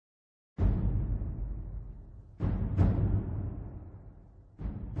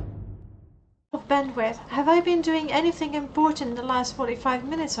bandwidth. Have I been doing anything important in the last 45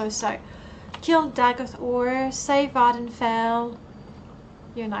 minutes or so? Kill Dagoth or save Vvardenfell.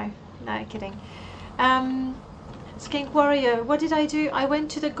 You know, no kidding. Skink Warrior, what did I do? I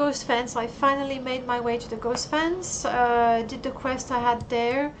went to the Ghost Fence. I finally made my way to the Ghost Fence. Did the quest I had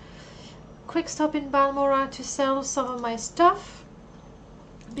there. Quick stop in Balmora to sell some of my stuff,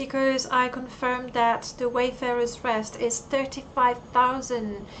 because I confirmed that the Wayfarer's Rest is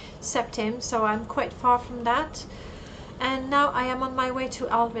 35,000 septim, so I'm quite far from that. And now I am on my way to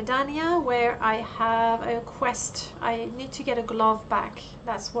Alvedania, where I have a quest. I need to get a glove back.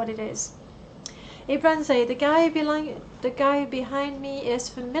 That's what it is. Ibranze, the guy behind me is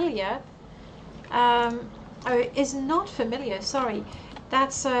familiar. Is not familiar, sorry.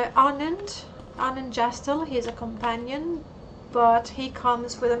 That's Anand Jastel. He's a companion, but he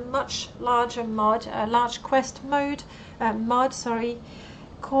comes with a much larger mod, a large quest mod,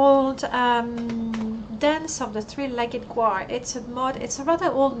 called Dance of the Three-Legged Guar. It's a mod. It's a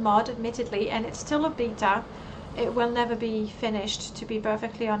rather old mod, admittedly, and it's still a beta. It will never be finished, to be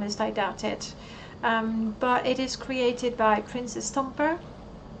perfectly honest. I doubt it. But it is created by Princess Stomper,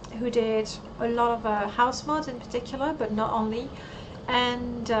 who did a lot of house mods in particular, but not only.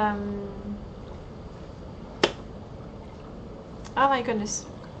 And oh my goodness,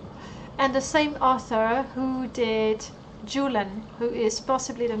 and the same author who did Julian, who is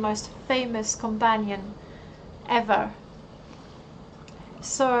possibly the most famous companion ever.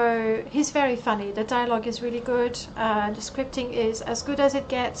 So he's very funny. The dialogue is really good. The scripting is as good as it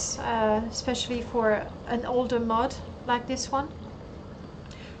gets, especially for an older mod like this one.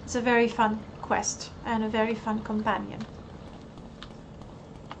 It's a very fun quest and a very fun companion.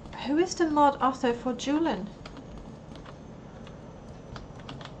 Who is the mod author for Julian?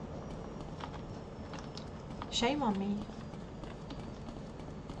 Shame on me.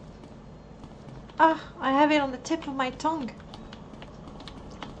 Ah, I have it on the tip of my tongue.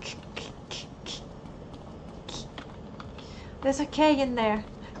 There's a K in there.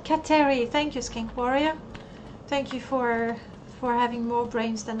 Kateri, thank you, Skink Warrior. Thank you for having more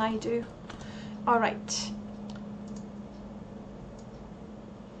brains than I do. Alright.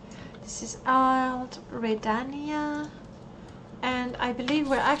 This is Alvedania. And I believe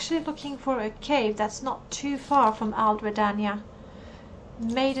we're actually looking for a cave that's not too far from Alvedania.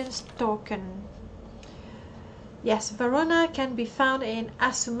 Maiden's Token. Yes, Verona can be found in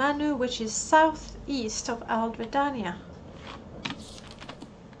Asumanu, which is southeast of Alvedania.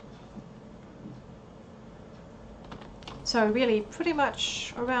 So really pretty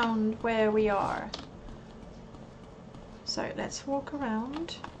much around where we are. So let's walk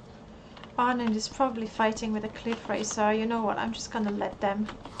around. Arnand is probably fighting with a cliff racer. You know what, I'm just gonna let them.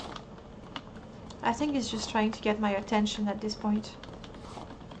 I think he's just trying to get my attention at this point.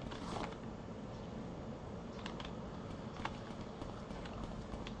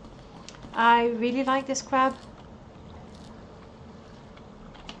 I really like this crab.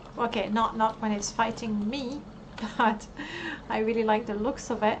 Okay, not when it's fighting me, but I really like the looks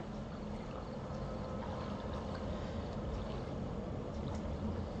of it.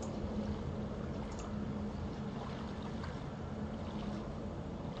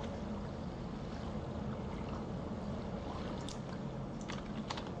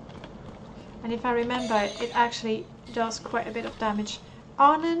 And if I remember, it actually does quite a bit of damage.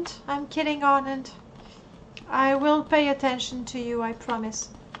 Arnand, I'm kidding, Arnand. I will pay attention to you, I promise.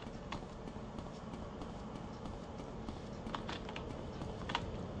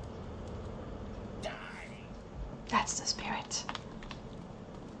 That's the spirit.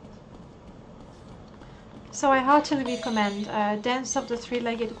 So I heartily recommend Dance of the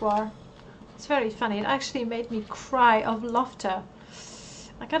Three-Legged Guar. It's very funny. It actually made me cry of laughter.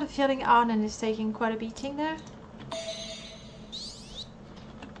 I got a feeling Arnand is taking quite a beating there.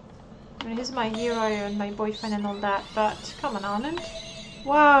 I mean, he's my hero and my boyfriend and all that, but come on, Arnand.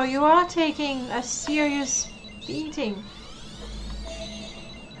 Wow, you are taking a serious beating.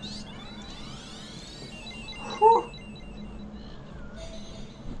 Whew.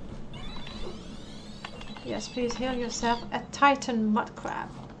 Yes, please heal yourself. A Titan mud crab.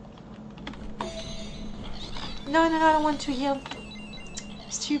 No, I don't want to heal.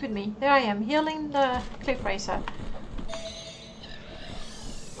 Stupid me. There I am, healing the cliff racer.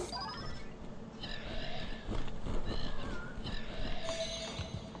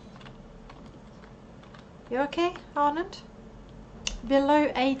 You okay, Arnand?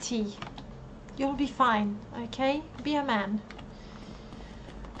 Below 80. You'll be fine, okay? Be a man.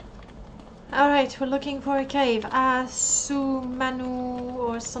 Alright, we're looking for a cave. Asumanu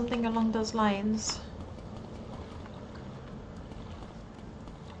or something along those lines.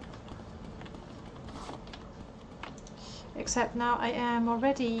 Except now I am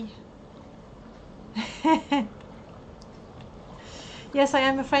already... Yes, I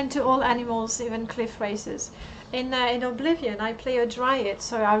am a friend to all animals, even cliff races. In Oblivion, I play a dryad,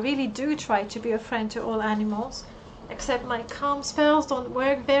 so I really do try to be a friend to all animals. Except my calm spells don't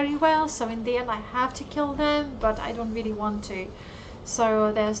work very well, so in the end I have to kill them, but I don't really want to.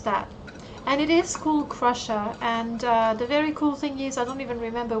 So there's that. And it is Skull Crusher, and the very cool thing is I don't even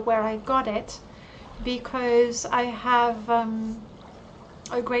remember where I got it, because I have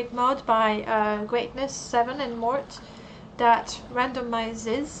a great mod by Greatness 7 and Mort that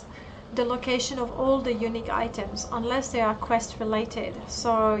randomizes the location of all the unique items unless they are quest related.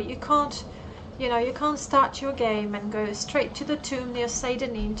 So you can't, you know, you can't start your game and go straight to the tomb near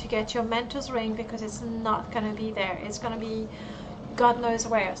Sadanin to get your Mentor's Ring, because it's not gonna be there. It's gonna be God knows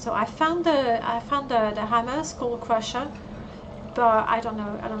where. So I found the hammer, Skull Crusher, but I don't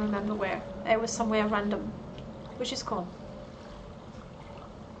know, I don't remember where. It was somewhere random, which is cool.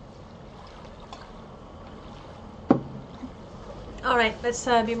 Alright, let's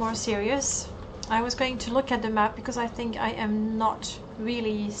be more serious. I was going to look at the map because I think I am not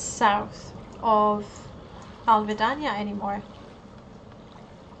really south of Vvardenfell anymore.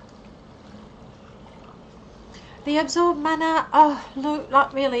 The absorb mana, oh look,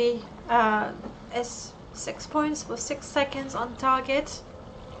 not really. It's 6 points for 6 seconds on target.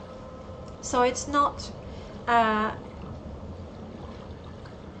 So it's not,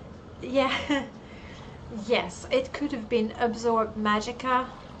 yeah. Yes, it could have been Absorb Magicka,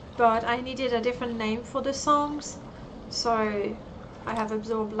 but I needed a different name for the songs, so I have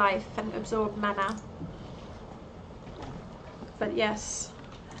Absorb Life and Absorb Mana. But yes,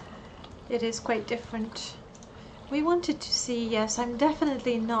 it is quite different. We wanted to see, yes, I'm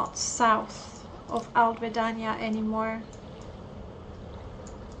definitely not south of Vvardenfell anymore.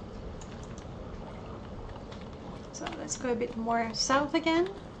 So let's go a bit more south again.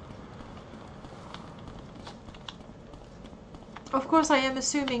 Of course, I am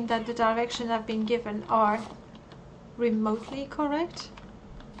assuming that the directions I've been given are remotely correct.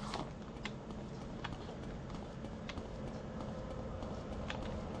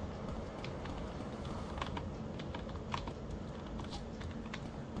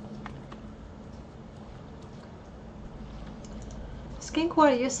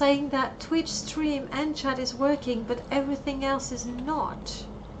 Skinkwater, you're saying that Twitch stream and chat is working, but everything else is not.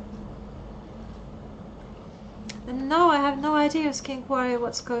 No, I have no idea, Skinkwater,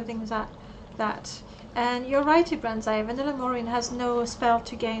 what's causing that. And you're right, Ibranzai, Vanilla Morrowind has no spell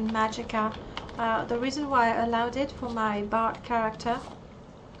to gain Magicka. The reason why I allowed it for my Bard character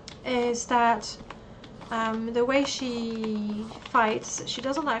is that the way she fights, she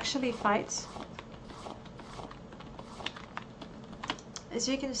doesn't actually fight. As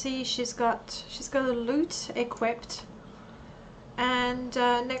you can see, she's got a lute equipped, and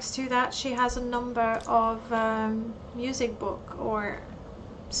next to that she has a number of music book or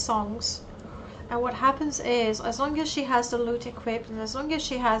songs. And what happens is, as long as she has the lute equipped and as long as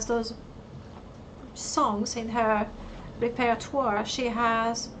she has those songs in her repertoire, she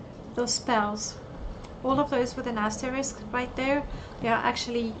has those spells. All of those with an asterisk right there, they are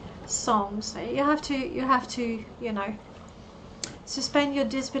actually songs. You have to, you know, suspend your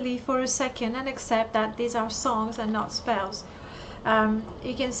disbelief for a second and accept that these are songs and not spells.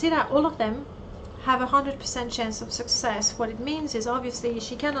 You can see that all of them have a 100% chance of success. What it means is, obviously,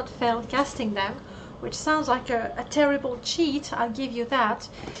 she cannot fail casting them, which sounds like a terrible cheat, I'll give you that.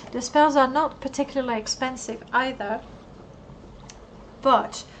 The spells are not particularly expensive either,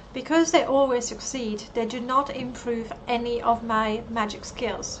 but because they always succeed, they do not improve any of my magic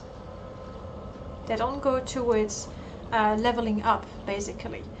skills. They don't go towards leveling up,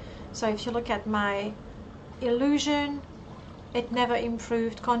 basically. So if you look at my illusion, it never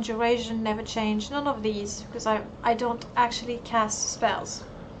improved, conjuration never changed, none of these, because I don't actually cast spells.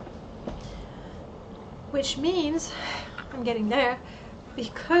 Which means, I'm getting there,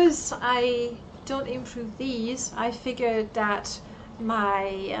 because I don't improve these, I figured that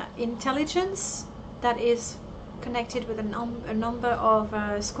my intelligence, that is connected with a number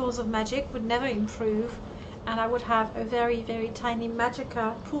of schools of magic, would never improve, and I would have a very, very tiny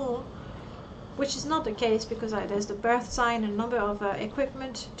magicka pool, which is not the case because there's the birth sign and a number of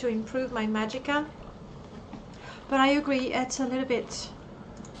equipment to improve my magicka. But I agree, it's a little bit...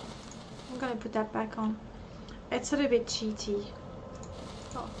 I'm gonna put that back on. It's a little bit cheaty.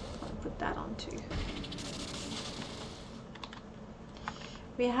 Oh, I'll put that on too.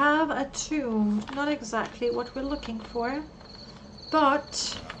 We have a tomb, not exactly what we're looking for,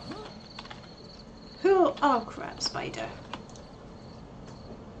 but... Who? Oh crap, spider.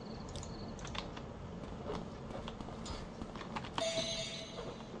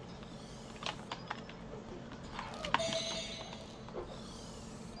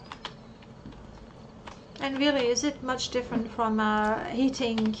 And really, is it much different from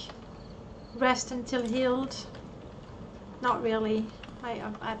hitting rest until healed? Not really.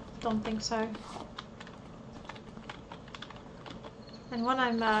 I don't think so. And when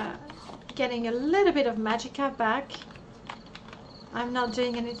I'm getting a little bit of magicka back, I'm not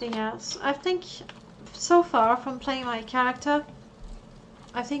doing anything else. I think so far from playing my character,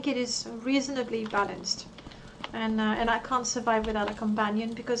 I think it is reasonably balanced. And I can't survive without a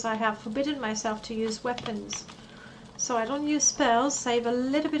companion because I have forbidden myself to use weapons. So I don't use spells, save a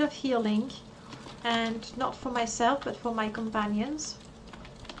little bit of healing, and not for myself but for my companions.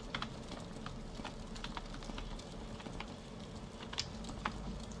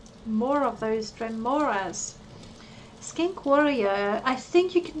 More of those Dremoras. Skink Warrior, I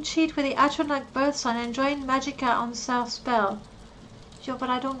think you can cheat with the Atronach birth sign and join magicka on self-spell. Yeah,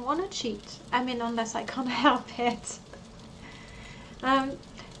 but I don't want to cheat. I mean, unless I can't help it.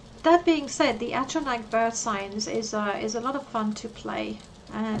 That being said, the Atronach birth signs is a lot of fun to play.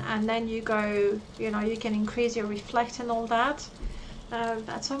 And then you go, you know, you can increase your reflect and all that.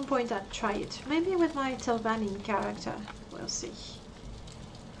 At some point I'd try it. Maybe with my Telvanni character. We'll see.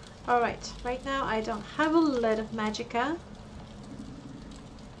 Alright, right now I don't have a lot of magicka.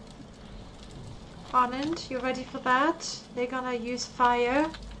 Anand, you ready for that? They're gonna use fire.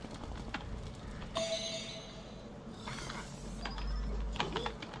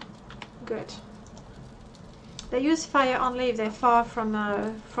 Good. They use fire only if they're far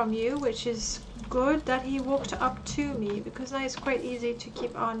from you, which is good that he walked up to me, because now it's quite easy to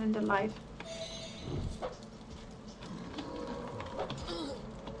keep Anand alive.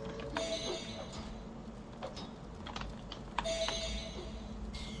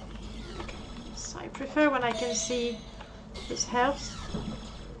 I prefer when I can see his health.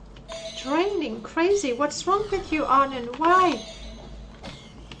 Draining, crazy. What's wrong with you, Anand? Why?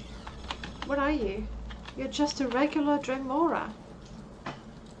 What are you? You're just a regular Dremora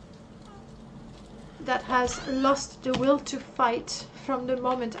that has lost the will to fight from the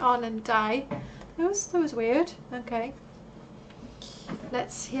moment Anand died. That was weird. Okay.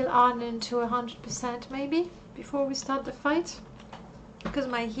 Let's heal Anand to 100% maybe before we start the fight. Because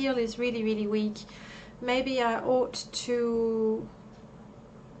my heal is really, really weak. Maybe I ought to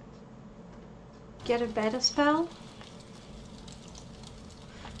get a better spell.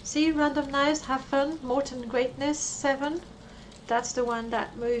 See, randomized, have fun, Morton Greatness 7. That's the one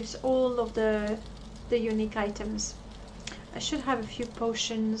that moves all of the unique items. I should have a few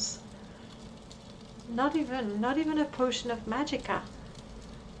potions. Not even a potion of magicka.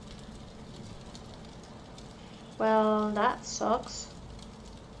 Well, that sucks.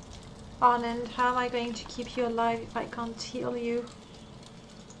 Anand, how am I going to keep you alive if I can't heal you?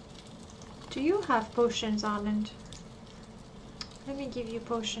 Do you have potions, Anand? Let me give you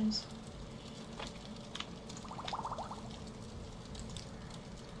potions.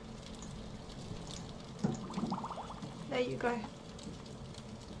 There you go.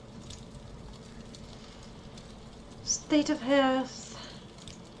 State of health.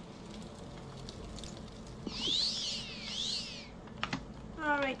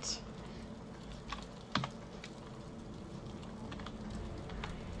 Alright.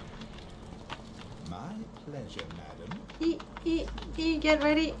 My pleasure, madam. Get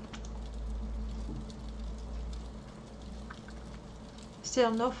ready.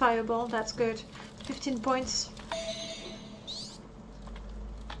 Still no fireball, that's good. 15 points.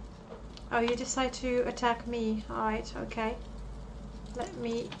 Oh, you decide to attack me. Alright, okay. Let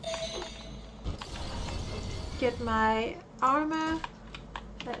me get my armor.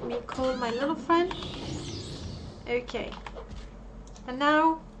 Let me call my little friend. Okay. And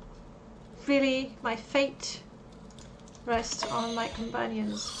now, really, my fate rests on my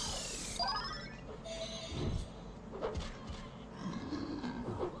companions.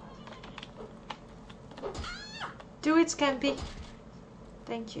 Do it, Scampy.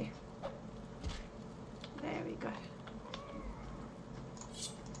 Thank you. There we go.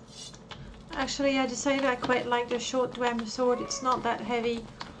 Actually, I decided I quite like the short dwemer sword. It's not that heavy.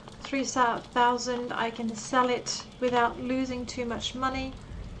 3,000. I can sell it without losing too much money.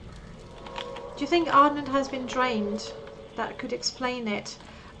 Do you think Anand has been drained? That could explain it.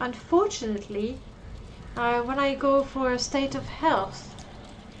 Unfortunately, when I go for a state of health,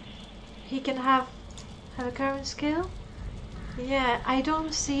 he can have a current skill. Yeah, I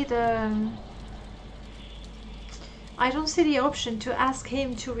don't see the option to ask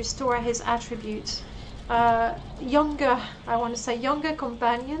him to restore his attributes. Younger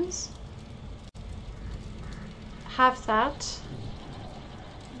companions have that.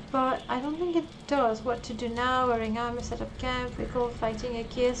 But I don't think it does. What to do now? Wearing armor, set up camp, recall fighting a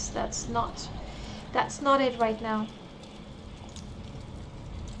kiss. That's not That's not it right now.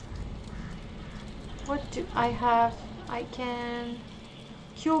 What do I have? I can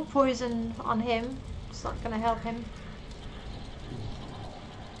cure poison on him. It's not gonna help him.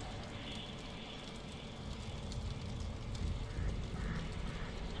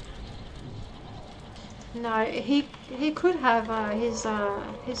 No, he could have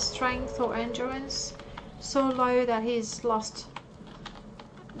his strength or endurance so low that he's lost,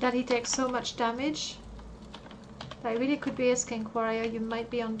 that he takes so much damage. That really could be a skink warrior. You might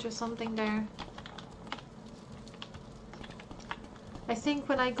be onto something there. I think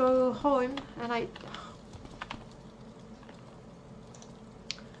when I go home and I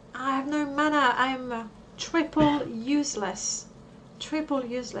have no mana, I'm triple useless. Triple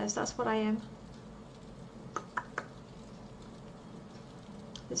useless, that's what I am.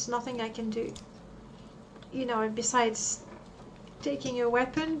 There's nothing I can do. You know, besides taking your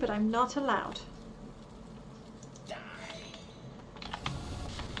weapon, but I'm not allowed.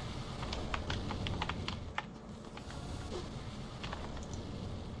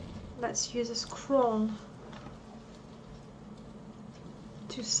 Let's use a scroll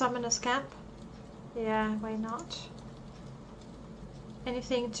to summon a scamp. Yeah, why not?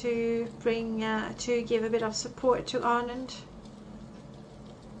 Anything to bring, to give a bit of support to Arnund.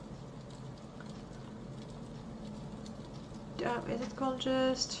 Is it called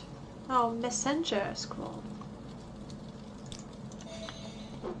just... Oh, messenger scroll.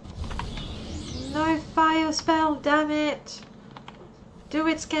 No fire spell, damn it! Do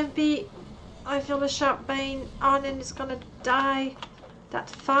it, Scampy! I feel a sharp pain. Arnund is gonna die. That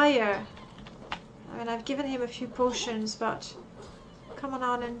fire! I mean, I've given him a few potions, but... Come on,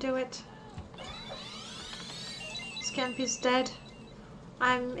 Arnund, do it. Scampy's dead.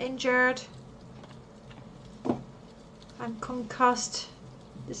 I'm injured. I'm concussed.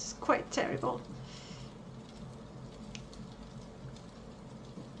 This is quite terrible.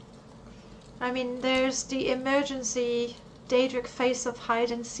 I mean, there's the emergency Daedric face of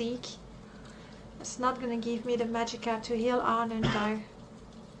hide and seek. It's not gonna give me the magicka to heal Arnund though.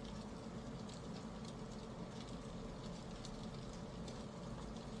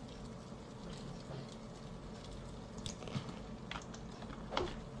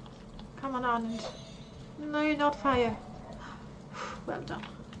 Come on, Arnund. No, not fire. Well done.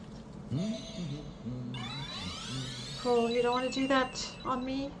 Cool, you don't want to do that on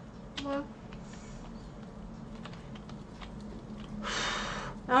me? No?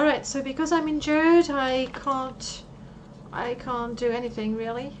 Alright, so because I'm injured, I can't do anything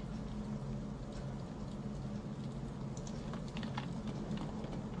really.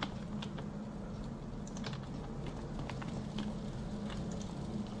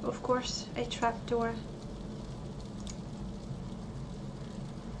 Of course, a trapdoor.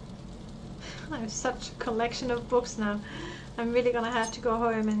 I have such a collection of books now. I'm really gonna have to go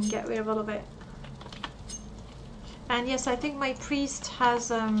home and get rid of all of it. And yes, I think my priest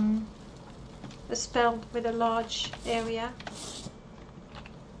has a spell with a large area.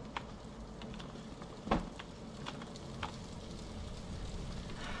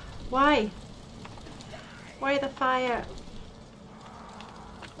 Why? Why the fire?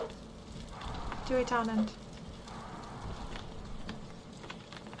 Do it, Arnund.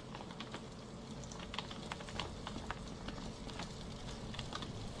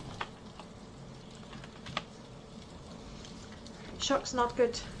 Shock's not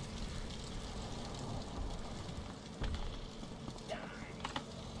good.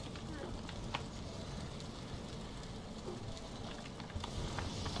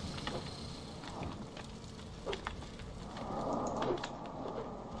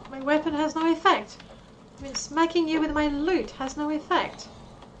 My weapon has no effect. I mean, smacking you with my loot has no effect.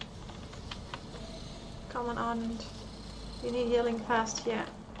 Come on, Arnund. You need healing fast, yeah.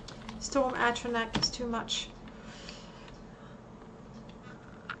 Storm Atronak is too much.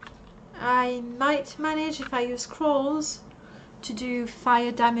 I might manage if I use scrolls to do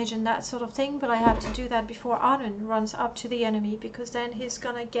fire damage and that sort of thing, but I have to do that before Arnund runs up to the enemy, because then he's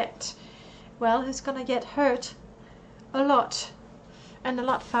gonna get, well, he's gonna get hurt a lot, and a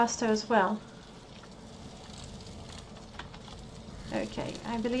lot faster as well. Okay,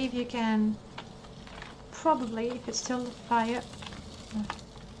 I believe you can probably, if it's still fire.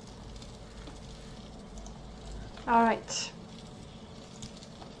 Alright.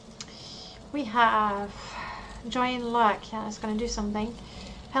 We have Giant Luck. Yeah, it's gonna do something.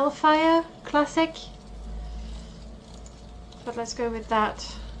 Hellfire, classic. But let's go with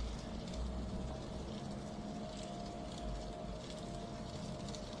that.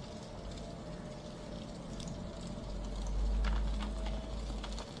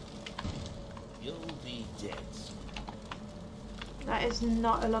 You'll be dead. That is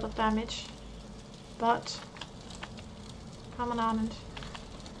not a lot of damage. But come on, Armand.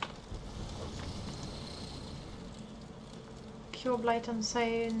 Cure Blight on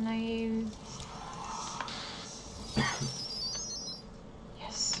Say.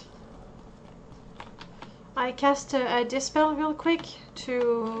 Yes. I cast a Dispel real quick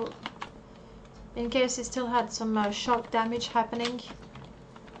to, in case it still had some shock damage happening.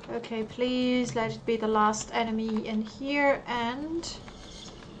 Okay, please let it be the last enemy in here. And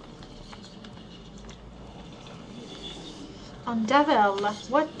Undevil,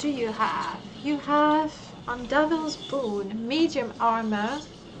 what do you have? You have Undevil's Boon, medium armor.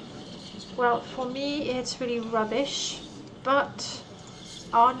 Well, for me it's really rubbish, but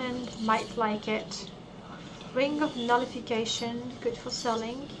Arnand might like it. Ring of Nullification, good for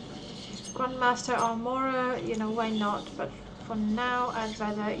selling. Grandmaster Armora, you know, why not? But for now, I'd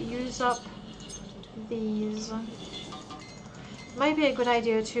rather use up these. Might be a good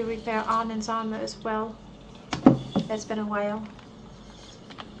idea to repair Arnand's armor as well. It's been a while.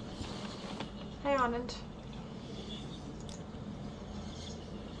 Hey, Arnand.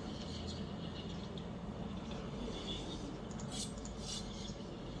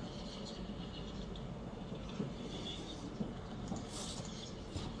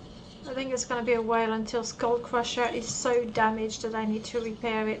 I think it's gonna be a while until Skull Crusher is so damaged that I need to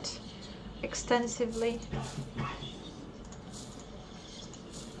repair it extensively.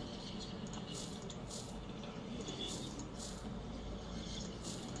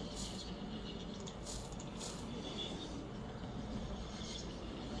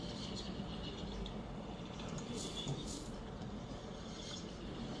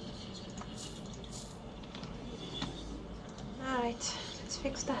 Alright, let's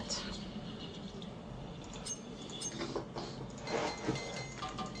fix that.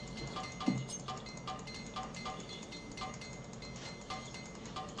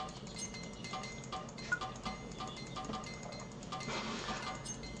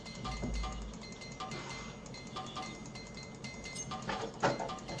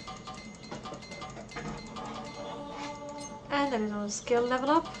 And a little skill level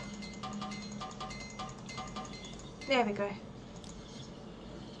up. There we go.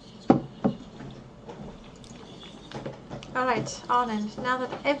 Alright, Arnand, now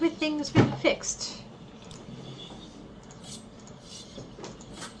that everything's been fixed,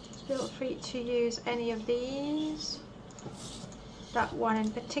 feel free to use any of these. That one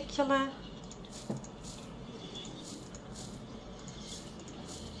in particular.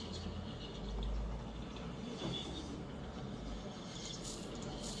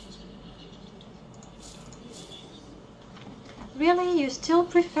 Really, you still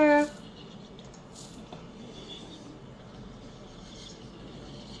prefer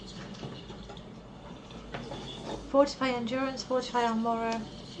Fortify Endurance, Fortify Armora?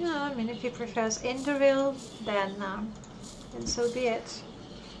 Yeah, I mean, if he prefers Indoril, then so be it.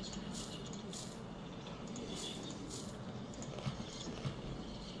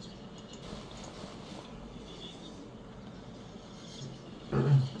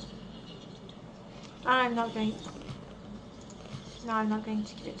 I'm not going. No, I'm not going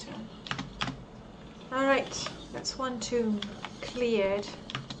to give it to him. Alright, that's one tomb cleared.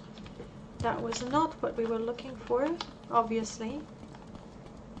 That was not what we were looking for, obviously.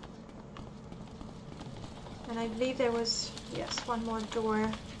 And I believe there was, yes, one more door.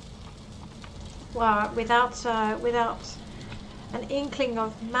 Wow, without an inkling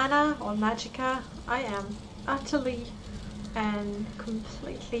of mana or magicka, I am utterly and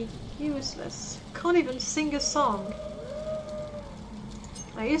completely useless. Can't even sing a song.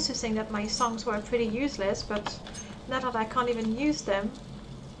 I used to think that my songs were pretty useless, but now that I can't even use them.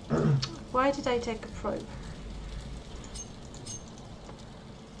 Why did I take a probe?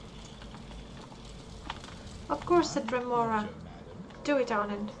 Of course, the Dremora. Do it,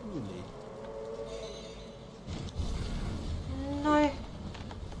 Arnand. No.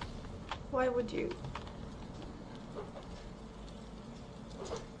 Why would you?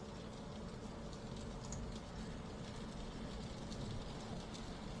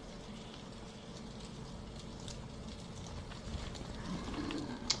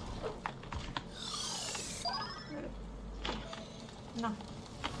 No,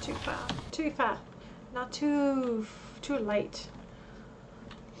 too far, too far, not too late.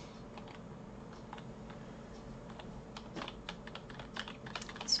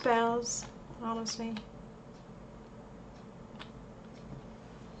 Spells, honestly.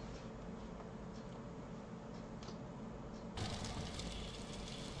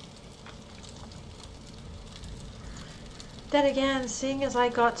 Then again, seeing as I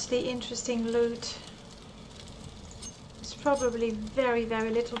got the interesting loot, there's probably very, very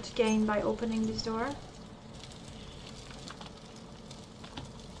little to gain by opening this door.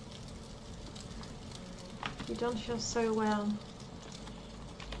 You don't feel so well.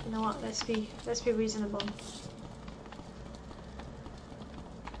 You know what? Let's be reasonable.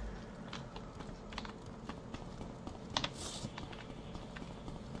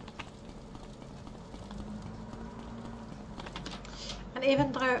 And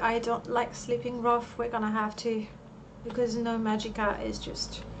even though I don't like sleeping rough, we're gonna have to, because no magicka is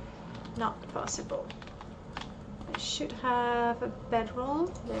just not possible. I should have a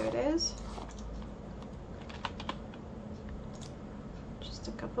bedroll. There it is. Just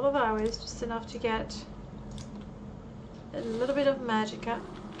a couple of hours, just enough to get a little bit of magicka.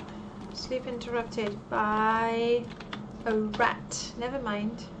 Sleep interrupted by a rat. Never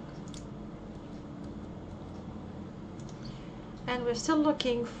mind. And we're still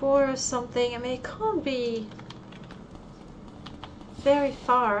looking for something. I mean, it can't be very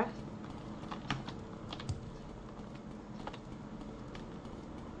far.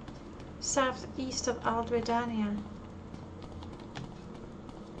 Southeast of Aldredania.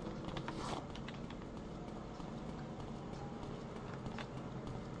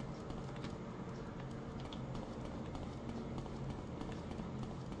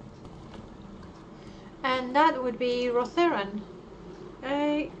 And that would be Rotheran.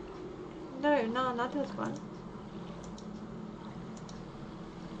 No, not that one.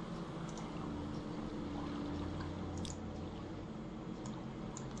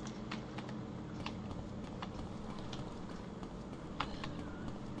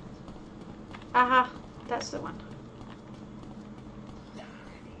 Aha, that's the one.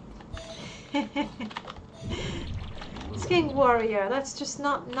 King Warrior, that's just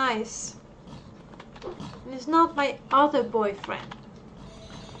not nice. And it's not my other boyfriend.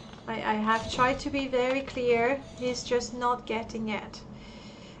 I have tried to be very clear, he's just not getting it.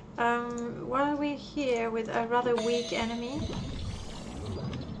 Why are we here with a rather weak enemy?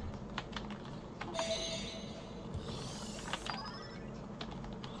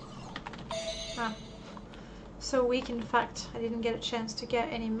 Ah, so weak in fact, I didn't get a chance to get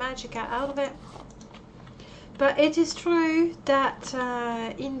any magicka out of it. But it is true that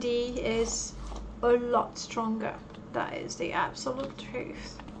Indy is a lot stronger. That is the absolute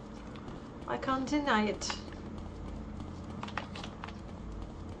truth. I can't deny it.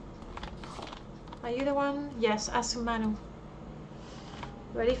 Are you the one? Yes, Asumanu.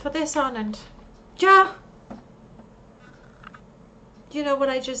 Ready for this, Anand? Ja! Do you know what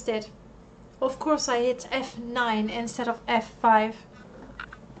I just did? Of course I hit F9 instead of F5.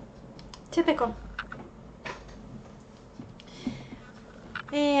 Typical.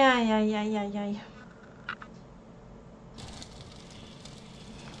 Yeah.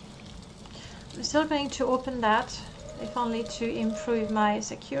 I'm still going to open that, if only to improve my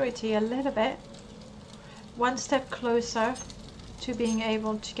security a little bit. One step closer to being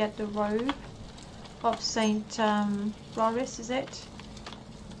able to get the robe of Saint Roris, is it?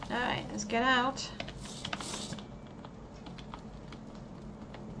 Alright, let's get out.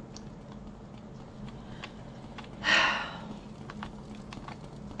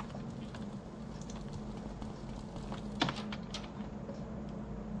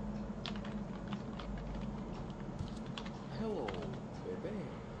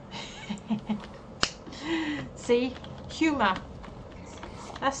 See? Humor.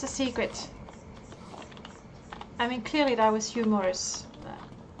 That's the secret. I mean, clearly that was humorous.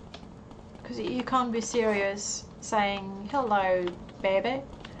 Because you can't be serious saying, hello, baby.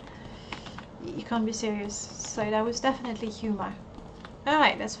 You can't be serious. So that was definitely humor.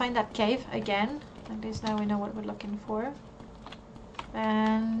 Alright, let's find that cave again. At least now we know what we're looking for.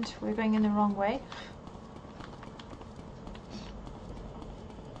 And we're going in the wrong way.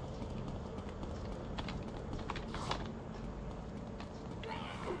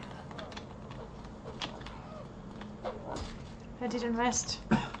 I didn't rest.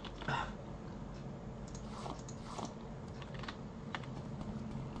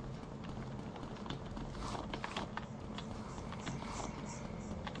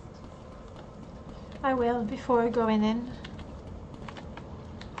 I will before going in.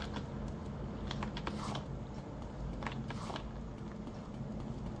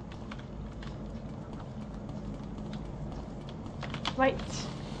 Right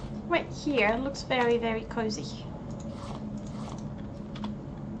here looks very, very cozy.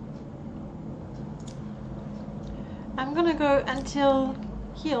 I'm gonna go until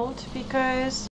healed because